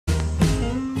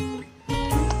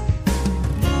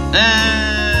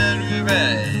And we're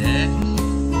back.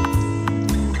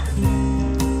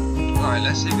 Right,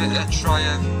 let's give it a try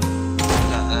of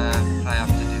that play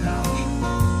after dinner option.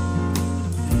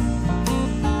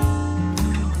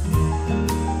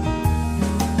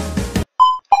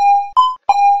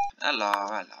 Hello.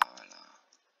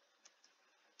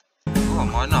 Oh, I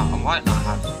might not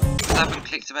have. Because I haven't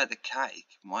clicked about the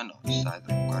cake. Might not say that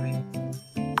I've got it.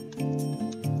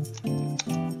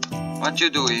 What you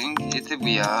doing? It's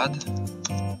weird.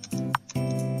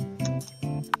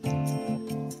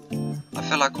 I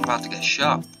feel like I'm about to get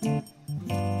shot.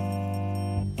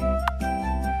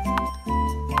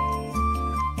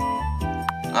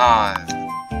 Oh.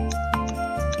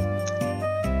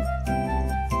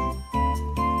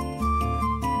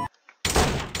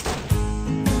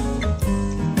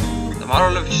 The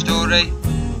moral of the story,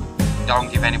 don't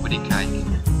give anybody cake.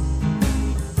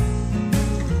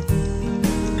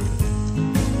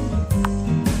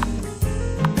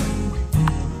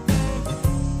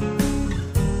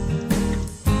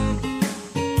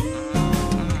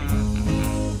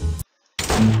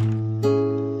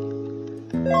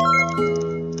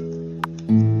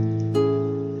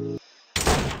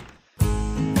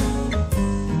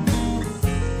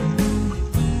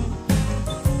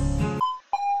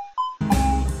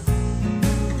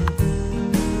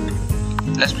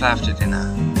 Let's play after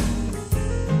dinner.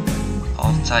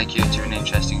 I'll take you to an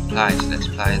interesting place. Let's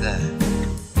play there.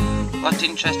 What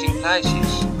interesting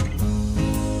places?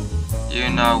 You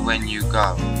know when you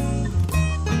go.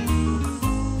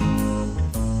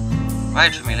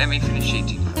 Wait for me, let me finish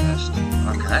eating first.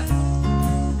 Okay.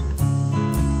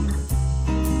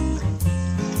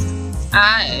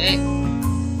 Aye.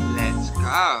 Let's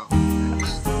go.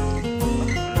 Let's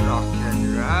rock and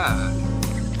roll.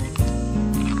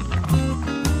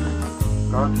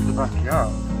 Go to the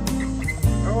backyard.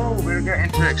 Oh, we're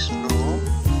getting to explore.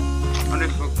 I wonder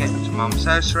if we'll get to Mum's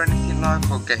house or anything like,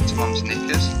 or get to Mum's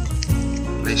knickers.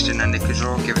 At least in her knickers,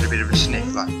 or give it a bit of a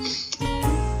sniff like.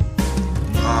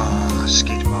 Oh,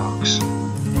 skid marks.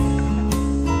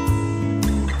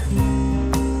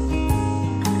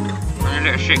 Any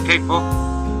little shit people.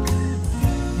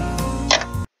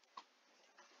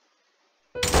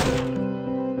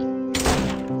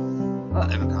 Oh,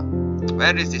 there we go.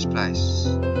 Where is this place?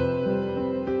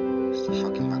 It's the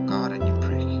fucking back garden, you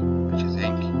prick. What do you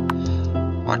think?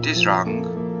 What is wrong?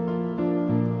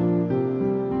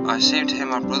 I seem to hear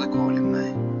my brother calling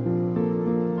me.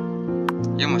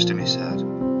 You must have misheard.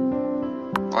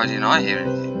 Why didn't I hear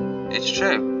anything? It's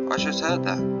true, I just heard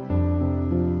that.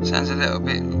 Sounds a little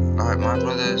bit like my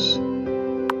brother's.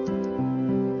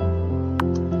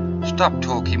 Stop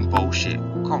talking bullshit.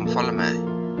 Come, follow me.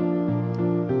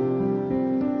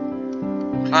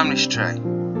 Climb this tree.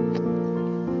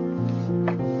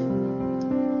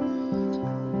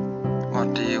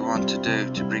 What do you want to do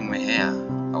to bring me here?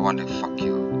 I want to fuck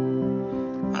you.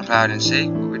 Wanna play hide and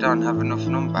seek, but we don't have enough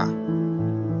number.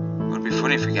 It would be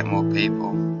funny if we get more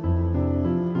people.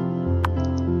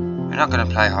 We're not gonna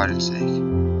play hide and seek.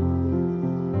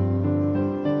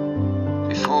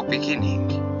 Before beginning,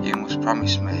 you must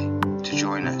promise me to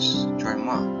join us. Join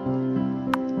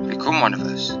what? Become one of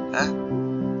us, eh?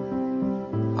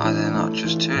 Are there not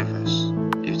just two of us?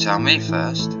 You tell me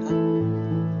first. Huh?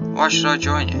 Why should I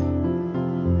join you?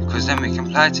 Because then we can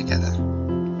play together.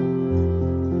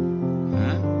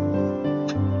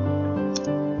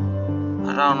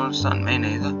 I don't understand, me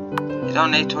neither. You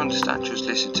don't need to understand, just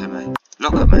listen to me.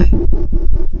 Look at me.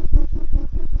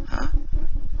 Huh?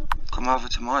 Come over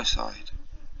to my side.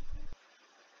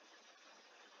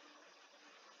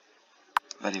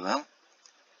 Very well.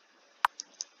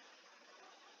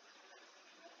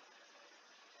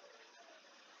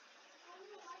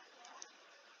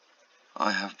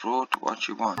 I have brought what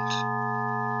you want.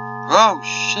 Oh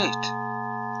shit!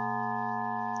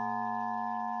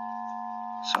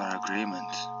 It's our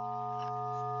agreement.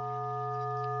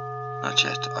 Not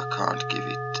yet, I can't give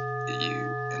it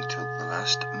you until the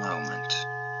last moment.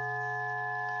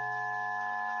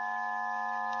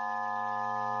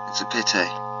 It's a pity.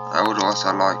 I would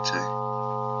also like to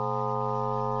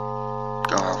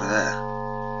go over there.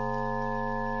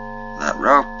 That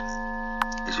rope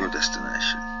is your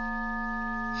destination.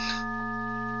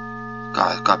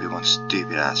 God, it's gotta be one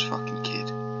stupid ass fucking kid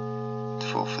to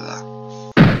fall for that.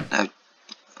 No.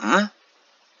 Huh?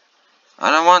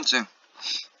 I don't want to.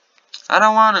 I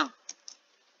don't want to.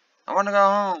 I want to go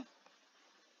home.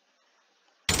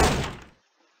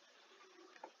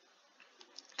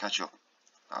 Catch up.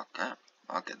 Okay.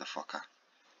 I'll get the fucker.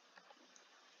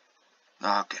 No,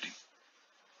 I'll get him.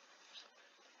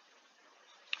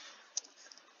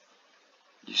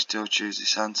 You still choose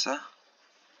this answer?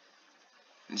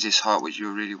 Is this heart what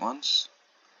you really wants?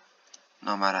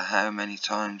 No matter how many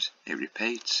times it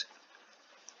repeats.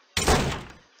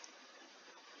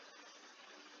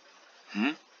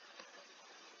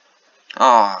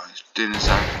 Oh, it's doing the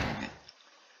same thing with me.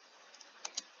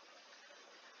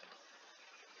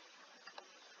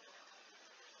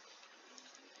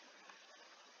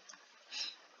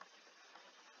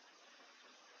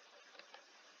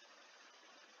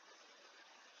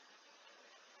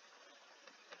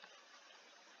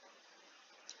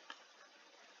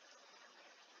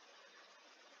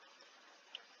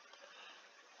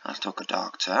 That took a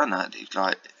dark turn, that did,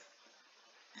 like,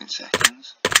 in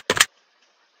seconds.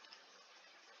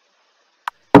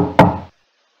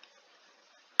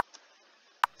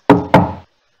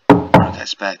 Okay,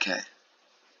 spare key.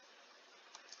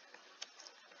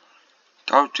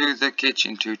 Go to the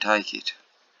kitchen to take it.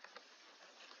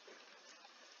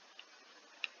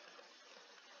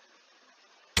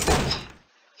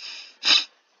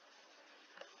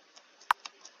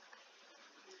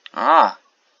 Ah!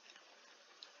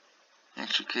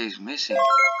 Extra key is missing.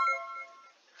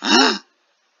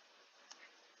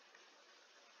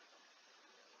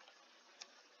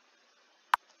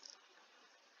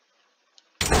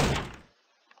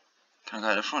 Can I go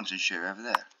to the front and shoot over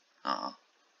there? Uh-oh.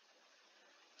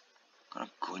 Got a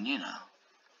gun, you know.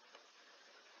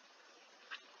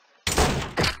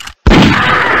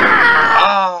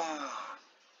 Oh!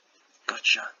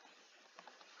 Gotcha.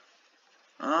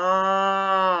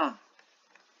 Oh!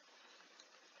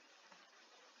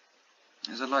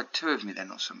 Is there like two of me then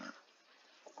or something?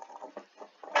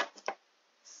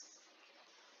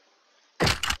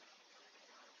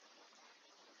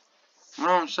 No,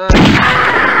 I'm sorry.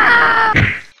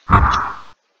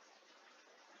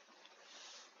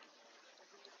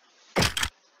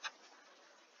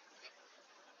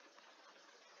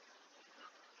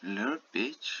 Little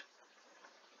bitch.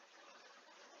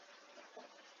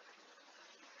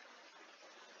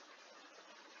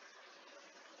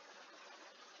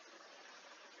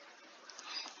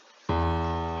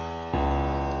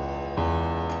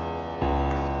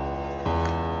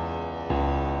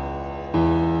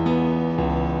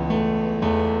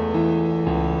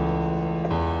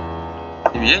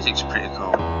 The music's pretty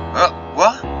cool. Oh,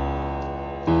 what?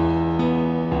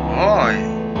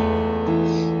 Oi.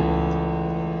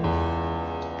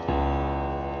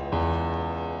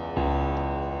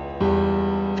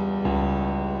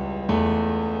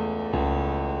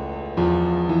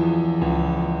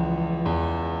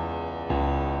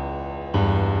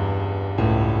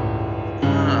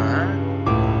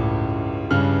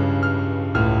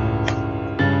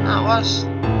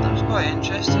 That was quite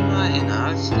interesting, right? You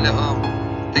know, it's a little,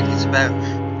 I think it's about,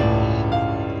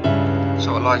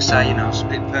 sort of like say, you know,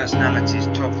 split personalities,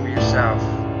 talk for yourself,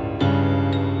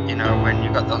 you know, when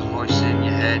you've got those voices in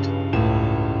your head.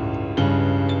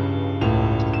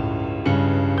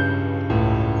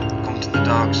 Come to the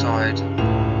dark side,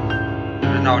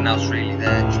 there was no one else really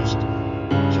there, just,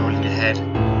 it's all in your head,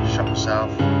 shot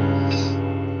myself,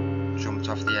 jumped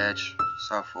off the edge,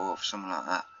 so forth, something like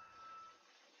that.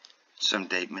 Some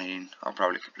deep meaning, I'm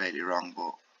probably completely wrong,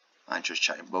 but I ain't just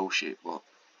chatting bullshit, but,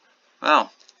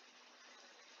 well,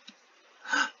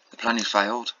 the plan has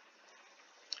failed.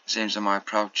 Seems that my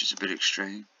approach is a bit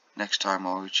extreme. Next time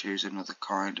I will choose another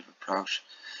kind of approach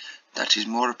that is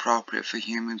more appropriate for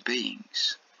human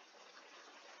beings.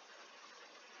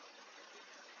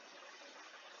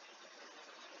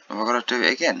 Have I got to do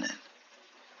it again then?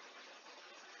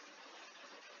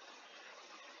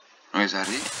 Or is that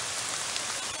it?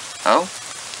 Oh?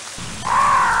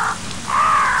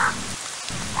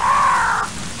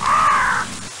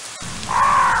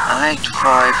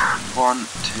 85121